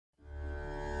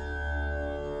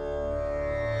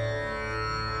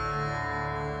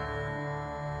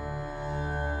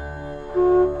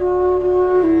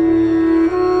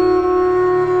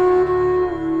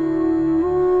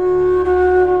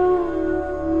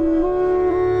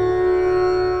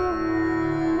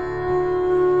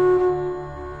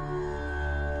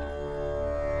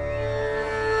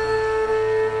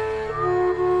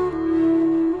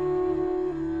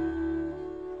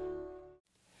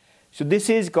So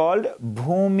this is called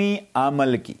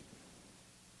Bhumyamlakai.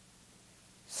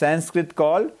 Sanskrit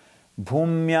called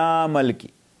Bhumyamlakai.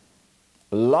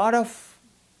 A lot of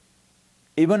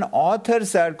even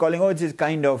authors are calling, oh, this is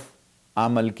kind of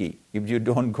amalki, if you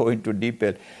don't go into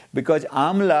detail. Because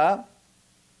amla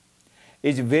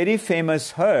is very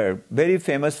famous herb, very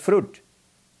famous fruit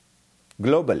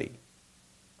globally.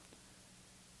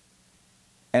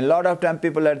 And a lot of time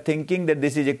people are thinking that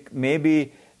this is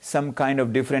maybe some kind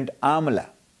of different amla.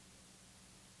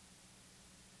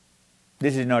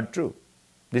 This is not true.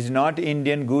 This is not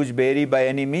Indian gooseberry by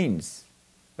any means,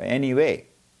 by any way.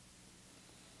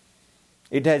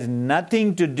 It has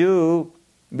nothing to do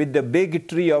with the big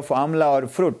tree of amla or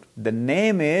fruit. The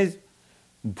name is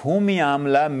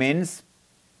Bhumyamla, means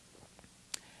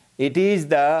it is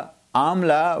the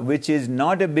amla which is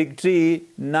not a big tree,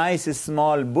 nice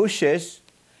small bushes.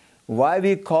 Why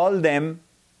we call them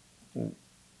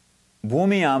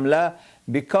Bhumyamla?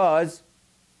 Because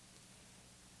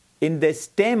in the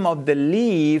stem of the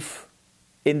leaf,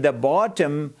 in the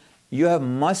bottom, you have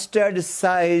mustard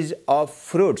size of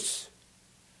fruits,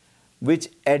 which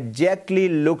exactly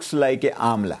looks like a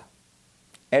amla.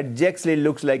 Exactly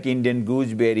looks like Indian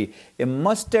gooseberry. A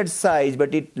mustard size,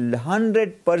 but it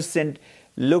 100%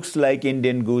 looks like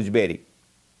Indian gooseberry.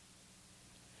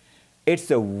 It's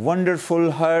a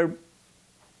wonderful herb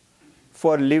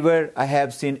for liver. I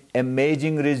have seen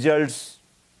amazing results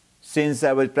since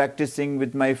I was practicing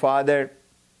with my father.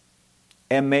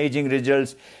 Amazing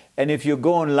results. And if you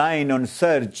go online on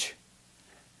search,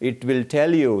 it will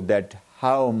tell you that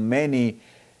how many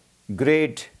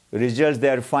great results they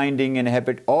are finding in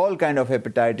all kind of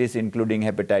hepatitis, including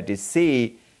hepatitis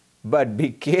C. But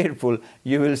be careful,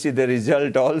 you will see the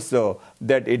result also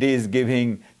that it is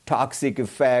giving toxic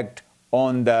effect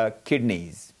on the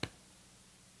kidneys.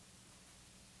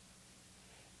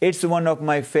 It's one of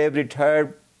my favorite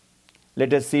herbs.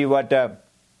 Let us see what...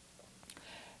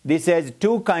 this has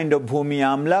two kind of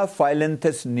Bhumyamla,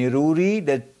 Phyllanthus neruri,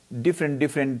 that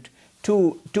different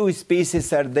two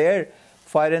species are there.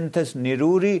 Phyllanthus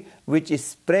neruri, which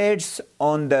spreads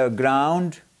on the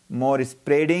ground, more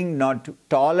spreading, not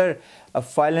taller. A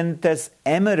Phyllanthus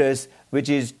amarus, which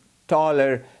is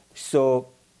taller. So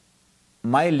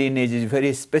my lineage is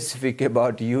very specific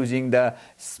about using the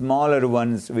smaller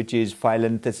ones, which is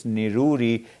Phyllanthus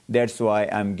neruri. That's why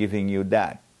I'm giving you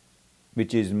that,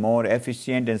 which is more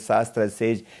efficient, and Shastra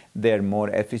says they're more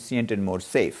efficient and more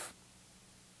safe.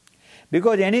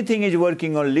 Because anything is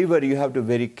working on liver, you have to be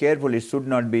very careful. It should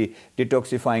not be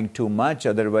detoxifying too much,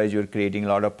 otherwise you're creating a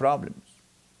lot of problems.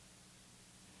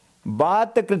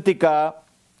 Vata kritika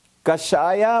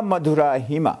kashaya madhura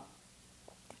hima.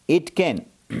 It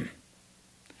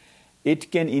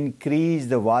can increase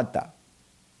the vata.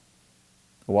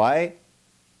 Why?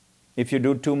 If you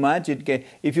do too much, it can.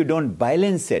 If you don't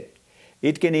balance it,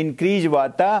 it can increase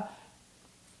vata.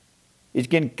 It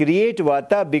can create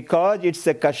vata because it's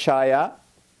a kashaya.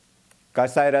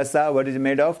 Kasai rasa, what is it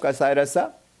made of? Kasai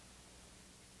rasa?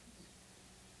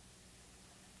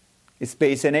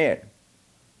 Space and air.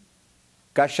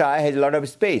 Kashaya has a lot of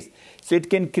space. So it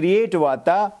can create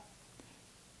vata,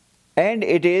 and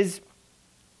it is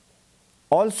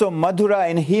also madhura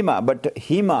and hima. But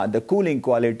hima, the cooling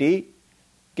quality,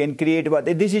 can create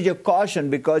vata. This is a caution,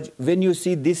 because when you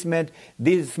see this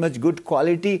much good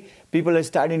quality, people are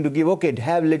starting to give, okay,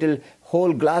 have little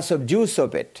whole glass of juice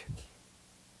of it.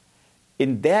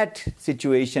 In that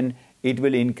situation, it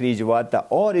will increase vata.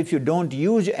 Or if you don't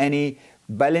use any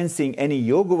balancing, any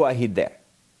yogavahi there.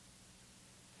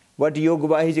 What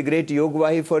yogavahi is a great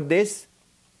yogavahi for this?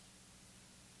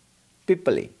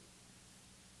 Pipali.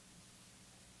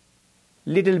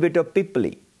 Little bit of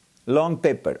pipali, long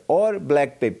pepper or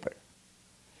black pepper.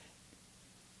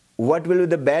 What will be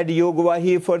the bad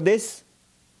yogavahi for this?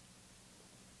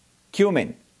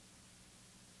 Cumin.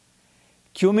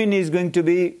 Cumin is going to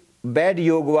be bad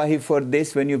yogavahi for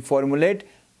this when you formulate.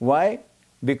 Why?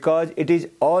 Because it is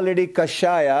already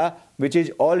kashaya, which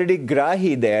is already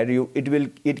grahi there.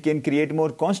 It can create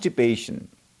more constipation.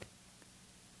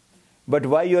 But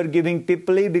why you are giving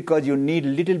pipali? Because you need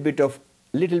little bit of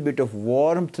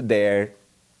warmth there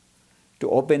to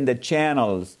open the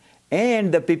channels.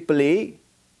 And the pipali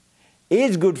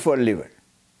is good for liver.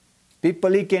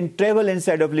 Pipali can travel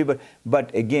inside of liver,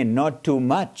 but again, not too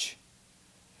much.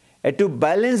 And to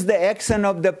balance the action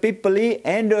of the pipali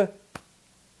and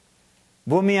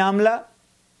Bhumyamla,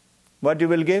 what you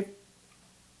will give?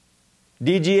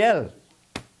 DGL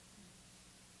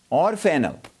or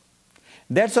phenol.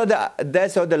 That's how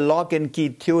the lock and key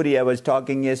theory I was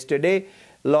talking yesterday.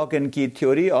 Lock and key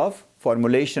theory of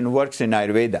formulation works in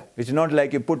Ayurveda. It's not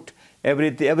like you put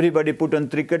Everybody put on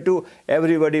Trikatu,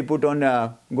 everybody put on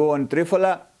go on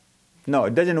Triphala. No,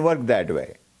 it doesn't work that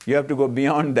way. You have to go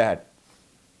beyond that.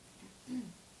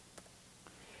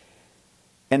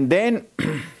 And then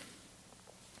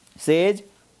says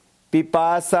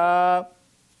Pipasa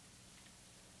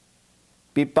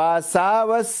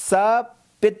Pipasavasa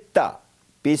Pitta.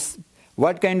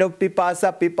 What kind of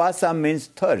Pipasa? Pipasa means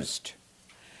thirst.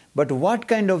 But what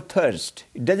kind of thirst?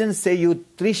 It doesn't say you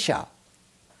Trisha.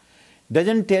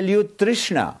 Doesn't tell you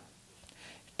Trishna.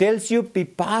 It tells you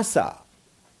Pipasa.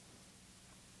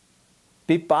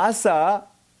 Pipasa,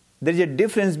 there is a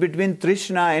difference between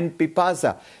Trishna and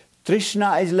Pipasa.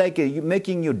 Trishna is like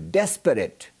making you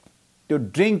desperate to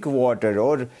drink water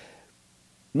or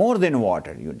more than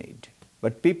water you need.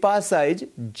 But Pipasa is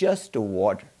just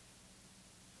water.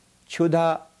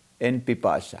 Chudha and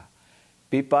Pipasa.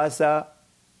 Pipasa,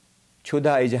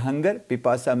 Chudha is hunger,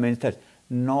 Pipasa means thirst.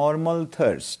 Normal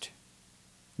thirst.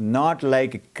 Not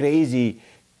like crazy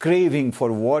craving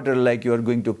for water like you are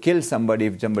going to kill somebody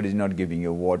if somebody is not giving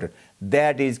you water.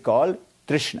 That is called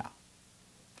Trishna.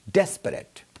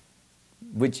 Desperate.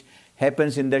 Which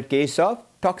happens in the case of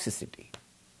toxicity.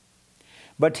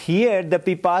 But here the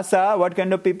Pipasa, what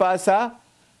kind of Pipasa?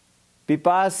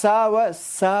 Pipasava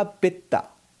sa Pitta.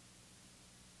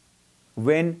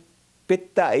 When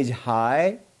Pitta is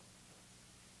high,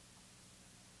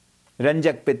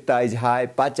 Ranjak Pitta is high,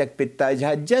 Pachak Pitta is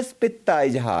high, just Pitta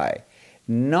is high.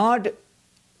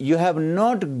 You have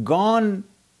not gone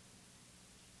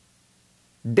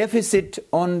deficit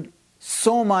on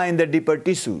soma in the deeper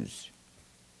tissues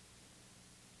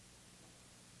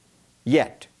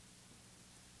yet.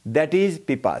 That is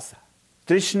Pipasa.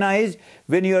 Trishna is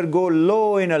when you go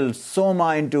low in a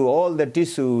soma into all the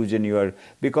tissues and you are,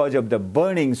 because of the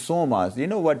burning somas. You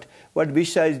know what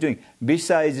Visha is doing?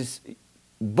 Visha is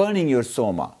burning your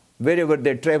soma wherever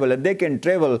they travel. And they can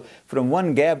travel from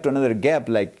one gap to another gap,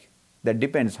 like that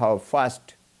depends how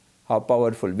fast, how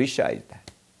powerful Visha is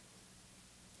that.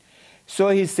 So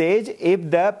he says, if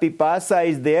the Pipasa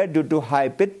is there due to high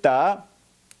Pitta,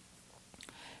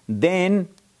 then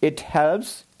it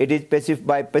helps. It is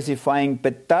by pacifying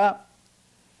Pitta.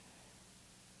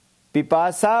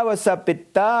 Pipasa vasa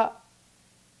Pitta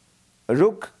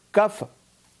Ruk Kapha.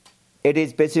 It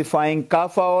is pacifying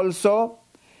Kapha also.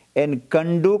 And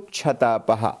Kanduk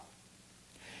Chhatapaha.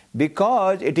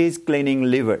 Because it is cleaning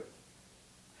liver.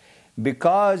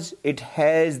 Because it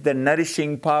has the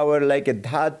nourishing power like a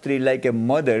dhatri, like a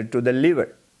mother to the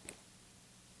liver.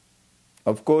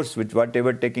 Of course, with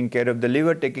whatever taking care of the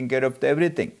liver, taking care of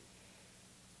everything.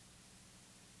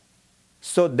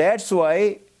 So that's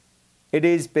why it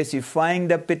is pacifying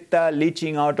the Pitta,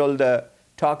 leaching out all the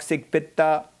toxic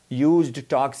Pitta, used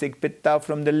toxic Pitta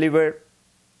from the liver,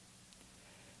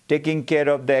 taking care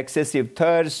of the excessive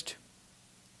thirst,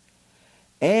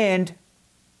 and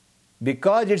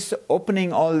because it's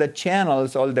opening all the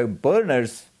channels, all the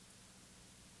burners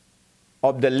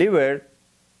of the liver,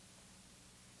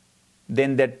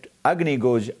 then that Agni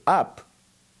goes up,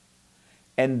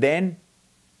 and then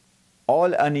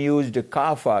all unused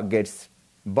Kapha gets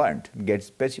burnt, gets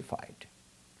pacified.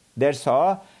 That's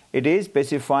how it is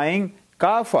pacifying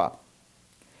Kapha.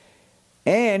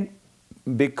 And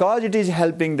because it is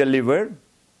helping the liver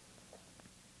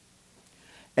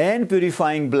and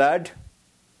purifying blood,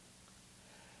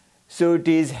 so it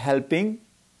is helping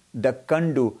the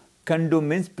Kandu. Kandu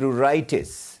means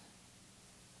pruritus.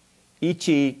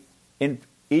 Itchy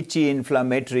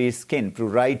inflammatory skin.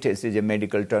 Pruritus is a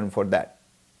medical term for that.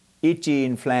 Itchy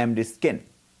inflamed skin.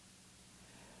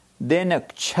 Then a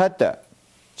Chhata.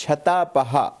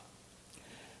 Chhatapaha.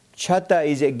 Chhata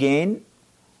is again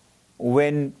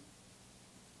when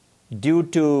due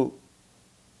to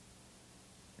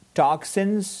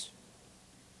toxins,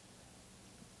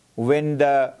 when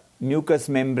the mucous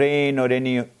membrane or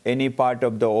any part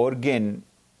of the organ,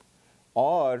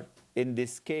 or in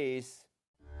this case